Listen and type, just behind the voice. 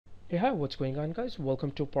Hey, hi, what's going on, guys?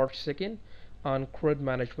 Welcome to part second on CRUD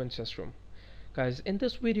management system. Guys, in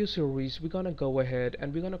this video series, we're gonna go ahead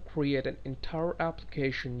and we're gonna create an entire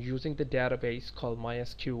application using the database called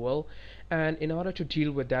MySQL. And in order to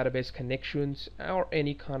deal with database connections or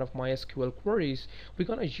any kind of MySQL queries, we're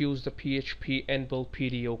gonna use the PHP inbuilt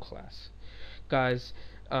PDO class. Guys,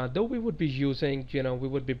 though we would be using, we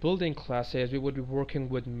would be building classes, we would be working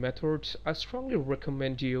with methods, I strongly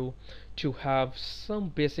recommend you to have some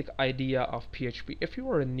basic idea of PHP. If you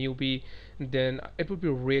are a newbie, then it would be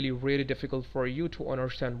really difficult for you to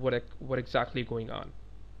understand what exactly going on.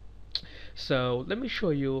 So let me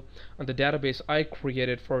show you on the database I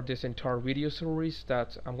created for this entire video series.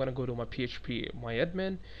 That I'm gonna go to my PHP my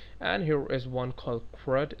admin, and here is one called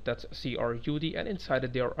CRUD, that's CRUD, and inside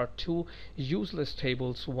it there are two useless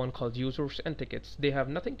tables, one called users and tickets. They have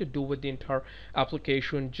nothing to do with the entire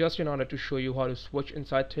application, just in order to show you how to switch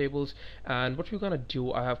inside tables. And what we're gonna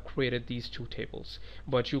do, I have created these two tables,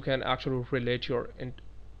 but you can actually relate your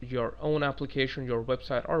own application, your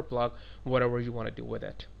website or blog, whatever you want to do with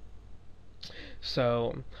it.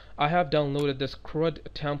 So I have downloaded this CRUD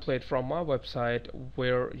template from my website,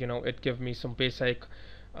 where it gives me some basic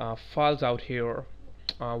files out here.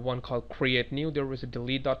 One called create new, there is a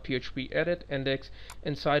delete.php, edit, index.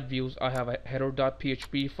 Inside views I have a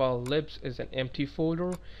header.php file, libs is an empty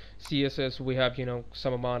folder, css we have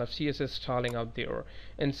some amount of css styling out there.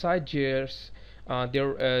 Inside js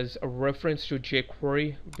there is a reference to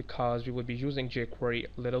jQuery, because we would be using jQuery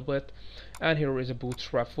a little bit. And here is a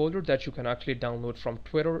bootstrap folder that you can actually download from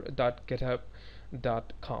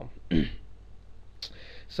twitter.github.com.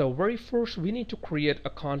 So very first we need to create a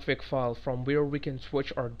config file from where we can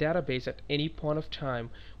switch our database at any point of time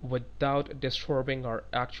without disturbing our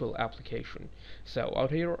actual application. So out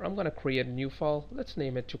here I'm going to create a new file. Let's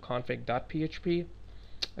name it to config.php.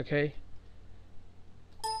 Okay,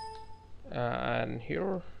 and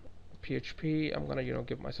here PHP, I'm gonna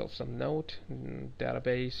give myself some note.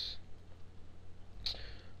 Database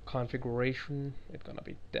configuration, it's gonna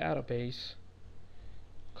be database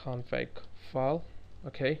config file.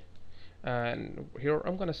 Okay, and here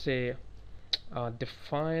I'm gonna say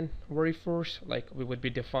define very first, like we would be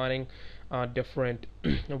defining different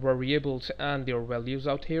variables and their values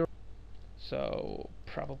out here. So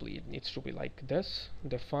probably it needs to be like this,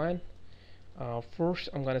 define. First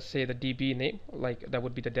I'm gonna say the DB name, like that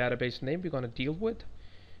would be the database name we're gonna deal with.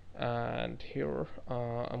 And here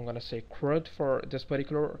I'm gonna say CRUD for this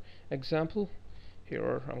particular example.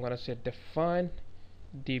 Here I'm gonna say define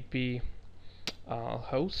DB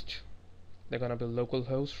host. They're gonna be local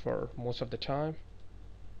host for most of the time.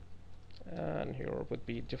 And here would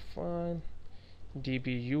be define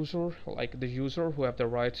DB user, like the user who have the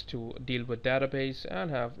rights to deal with database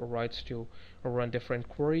and have rights to run different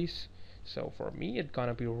queries. So for me it's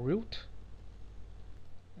gonna be root.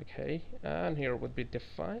 Okay, and here would be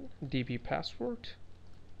define DB password,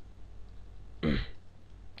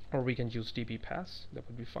 or we can use DB pass, that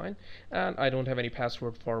would be fine. And I don't have any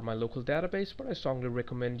password for my local database, but I strongly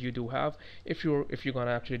recommend you do have if you're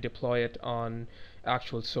gonna actually deploy it on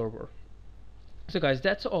actual server. So guys,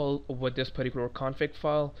 that's all with this particular config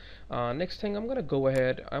file. Next thing, I'm gonna go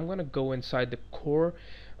inside the core.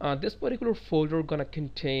 This particular folder gonna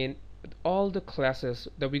contain all the classes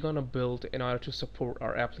that we're gonna build in order to support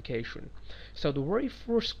our application. So the very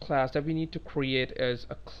first class that we need to create is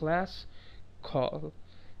a class called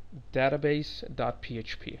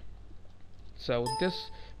database.php. So this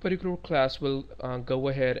particular class will go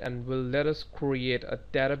ahead and will let us create a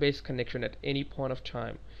database connection at any point of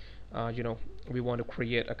time. We want to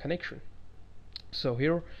create a connection. So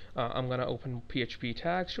here I'm gonna open PHP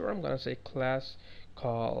tags. Here I'm gonna say class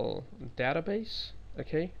called database.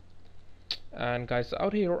 Okay, and guys,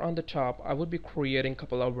 out here on the top I would be creating a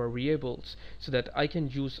couple of variables so that I can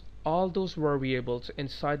use all those variables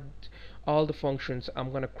inside all the functions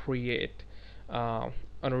I'm gonna create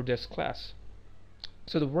under this class.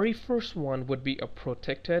 So the very first one would be a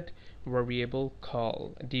protected variable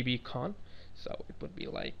called dbcon. So it would be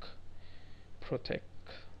like protected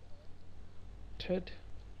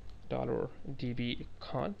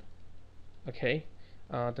 $dbcon. Okay,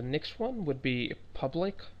 the next one would be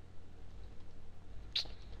public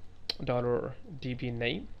 $db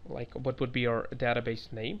name, like what would be our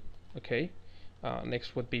database name. Okay,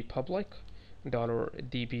 next would be public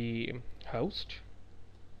 $db host.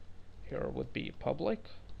 Here would be public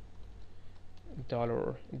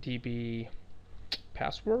 $db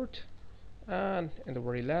password, and in the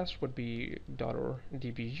very last would be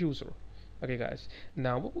 $db user. Okay guys,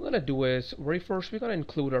 now what we're gonna do is very first we're gonna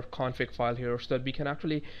include our config file here so that we can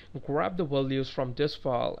actually grab the values from this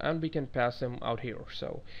file and we can pass them out here.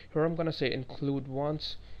 So here I'm gonna say include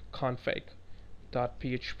once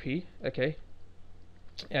config.php, okay,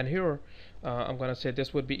 and here I'm gonna say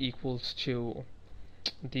this would be equals to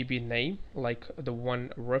db name, like the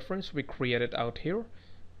one reference we created out here,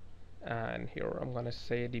 and here I'm gonna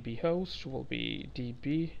say db host will be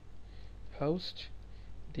db host,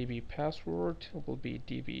 db password will be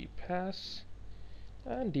db pass,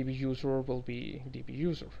 and db user will be db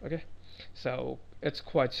user. Okay, so it's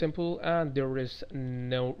quite simple and there is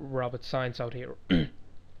no rocket science out here.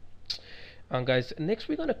 Guys, next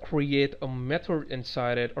we're gonna create a method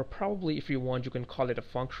inside it, or probably if you want you can call it a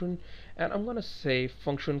function, and I'm gonna say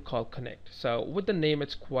function called connect. So with the name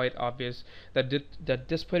it's quite obvious that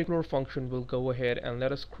this particular function will go ahead and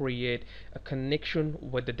let us create a connection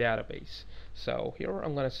with the database. So here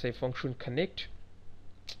I'm gonna say function connect,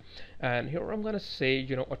 and here I'm gonna say,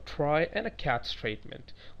 you know, a try and a catch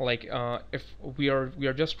statement. Like if we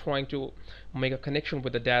are just trying to make a connection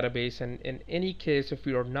with the database, and in any case if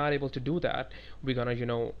we are not able to do that, we're gonna, you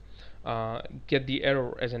know, get the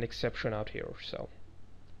error as an exception out here. So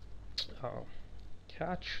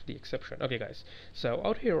catch the exception. Okay guys, so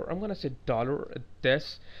out here I'm gonna say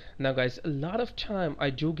 $this. Now guys, a lot of time I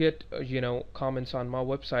do get you know, comments on my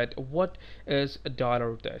website, what is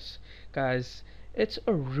 $this? Guys, it's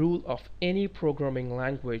a rule of any programming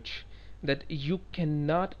language that you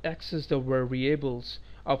cannot access the variables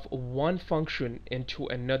of one function into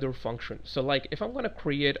another function. So like if I'm gonna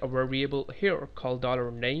create a variable here called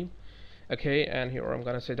 $name, okay, and here I'm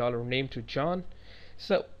gonna say $name to John,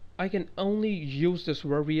 so I can only use this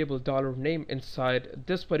variable $name inside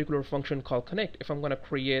this particular function called connect. If I'm going to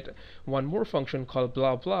create one more function called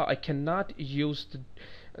blah blah, I cannot use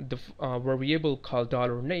the variable called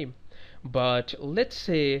 $name. But let's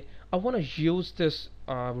say I want to use this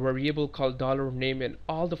variable called $name in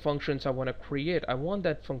all the functions I want to create. I want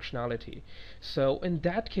that functionality. So in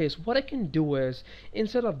that case, what I can do is,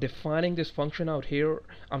 instead of defining this function out here,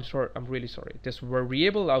 I'm really sorry, this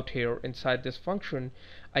variable out here inside this function,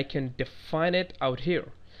 I can define it out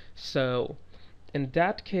here. So in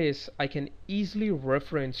that case, I can easily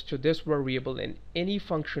reference to this variable in any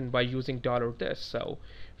function by using $this. So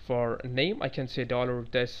for name, I can say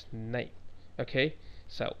 $this name. Okay,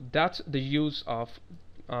 so that's the use of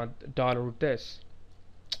 $this.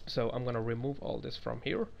 So I'm gonna remove all this from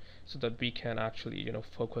here so that we can actually, you know,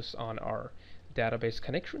 focus on our database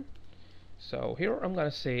connection. So here I'm gonna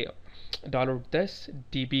say $this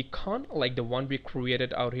dbcon, like the one we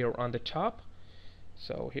created out here on the top.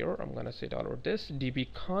 So here I'm gonna say $this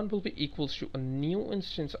dbcon will be equals to a new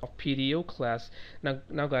instance of PDO class.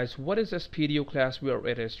 Now guys, what is this PDO class where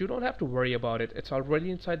it is? You don't have to worry about it. It's already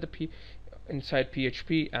inside the inside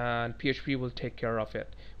PHP, and PHP will take care of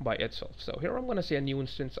it by itself. So here I'm gonna say a new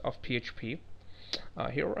instance of PHP.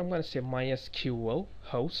 Here I'm gonna say MySQL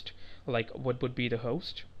host, like what would be the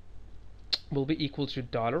host, will be equal to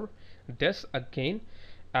 $this again.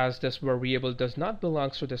 As this variable does not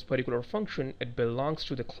belong to this particular function, it belongs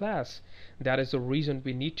to the class. That is the reason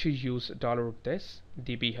we need to use $this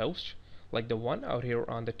db host, like the one out here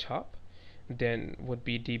on the top. Then would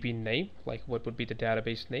be db name, like what would be the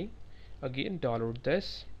database name. Again,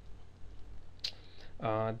 $this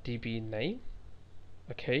db name.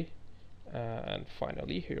 Okay, and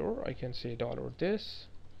finally here I can say $this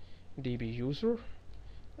db user,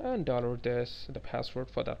 and $this the password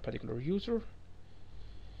for that particular user.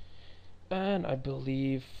 And I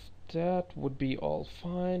believe that would be all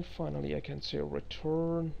fine. Finally I can say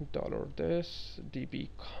return $this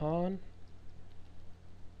dbcon.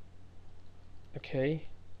 Okay,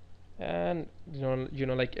 and you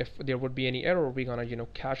know like if there would be any error, we're gonna, you know,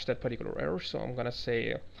 catch that particular error. So I'm gonna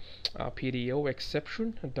say PDO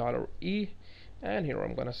exception $e, and here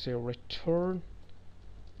I'm gonna say return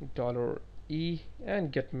 $e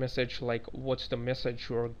and get message, like what's the message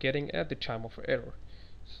you're getting at the time of error.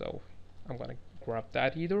 So I'm gonna grab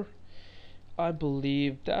that either. I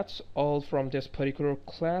believe that's all from this particular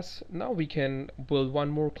class. Now we can build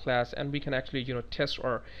one more class and we can actually, you know, test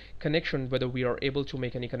our connection, whether we are able to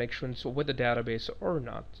make any connections with the database or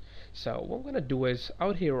not. So what I'm gonna do is,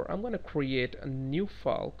 out here I'm gonna create a new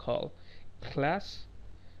file called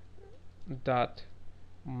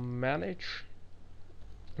class.manage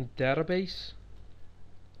database.php.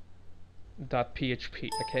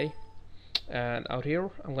 okay, and out here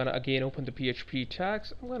I'm gonna again open the PHP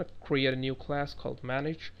tags. I'm gonna create a new class called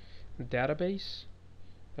manage database.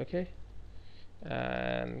 Okay,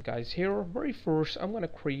 and guys, here very first I'm gonna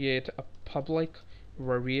create a public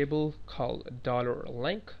variable called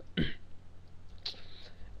 $length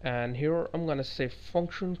and here I'm gonna say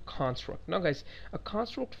function construct. Now guys, a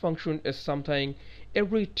construct function is something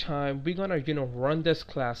every time we're gonna run this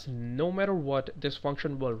class, no matter what, this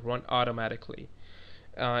function will run automatically.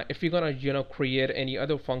 If you're gonna create any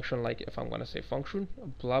other function, like if I'm gonna say function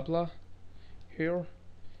blah blah here,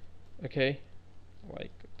 okay,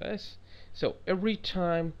 like this, so every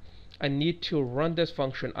time I need to run this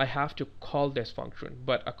function, I have to call this function.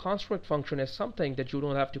 But a construct function is something that you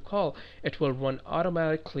don't have to call. It will run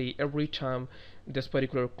automatically every time this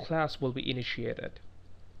particular class will be initiated.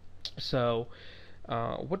 So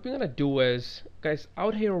what we're gonna do is, guys,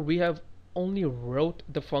 out here we have only wrote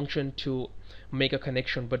the function to make a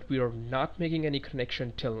connection, but we are not making any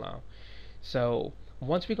connection till now. So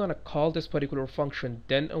once we're gonna call this particular function,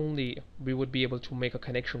 then only we would be able to make a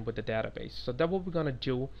connection with the database. So that's what we're gonna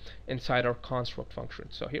do inside our construct function.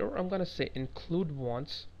 So here I'm gonna say include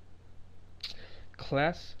once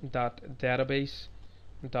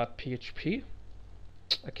class.database.php,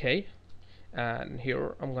 okay, and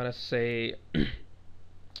here I'm gonna say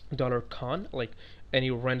 $con, like any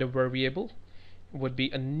random variable would be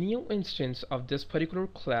a new instance of this particular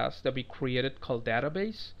class that we created called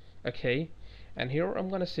database, okay, and here I'm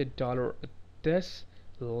gonna say $this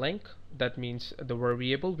link, that means the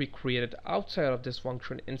variable we created outside of this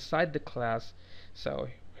function inside the class. So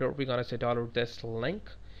here we're gonna say $this link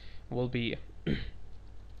will be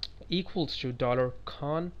equals to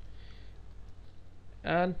 $con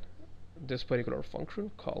and this particular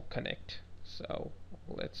function called connect. So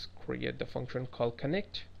let's create the function called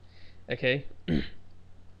connect, okay.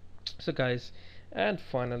 So guys, and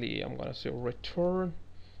finally I'm gonna say return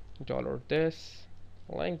 $this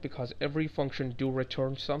length, because every function do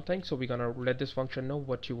return something, so we're gonna let this function know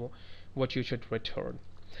what you should return.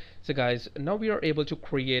 So guys, now we are able to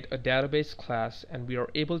create a database class, and we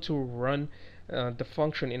are able to run the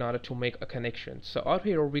function in order to make a connection. So out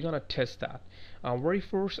here we're gonna test that. Very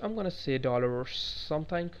first I'm gonna say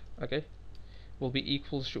 $something, okay, will be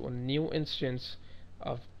equals to a new instance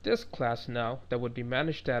of this class now that would be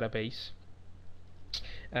managed database,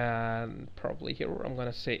 and probably here I'm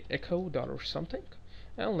gonna say echo $something,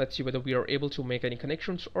 and let's see whether we are able to make any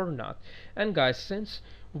connections or not. And guys, since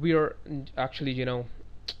we are actually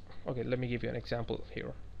okay, let me give you an example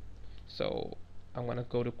here. So I'm gonna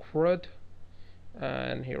go to Crud,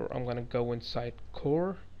 and here I'm gonna go inside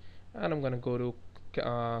core, and I'm gonna go to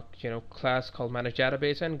class called manage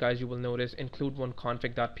database, and guys, you will notice include one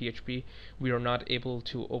config.php, we are not able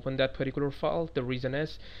to open that particular file. The reason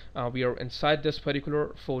is we are inside this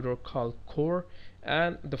particular folder called core,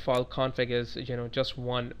 and the file config is just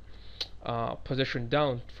one position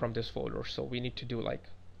down from this folder, so we need to do like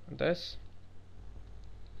this.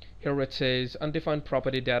 Here it says undefined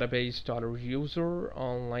property database $user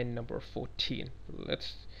on line number 14.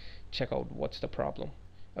 Let's check out what's the problem.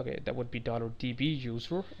 Okay, that would be $db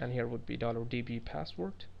user, and here would be $db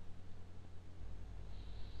password.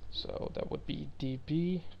 So that would be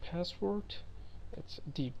db password. It's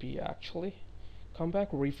db actually. Come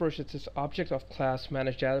back, refresh. It says object of class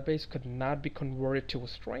managed database could not be converted to a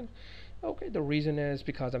string. Okay, the reason is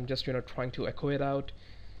because I'm just trying to echo it out.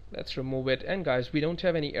 Let's remove it, and guys, we don't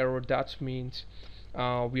have any error. That means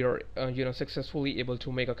we are successfully able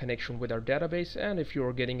to make a connection with our database. And if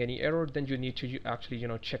you're getting any error, then you need to actually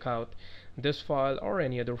check out this file or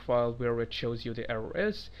any other file where it shows you the error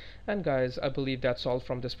is. And guys, I believe that's all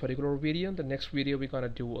from this particular video. In the next video we're gonna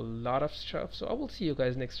do a lot of stuff, so I will see you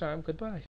guys next time. Goodbye.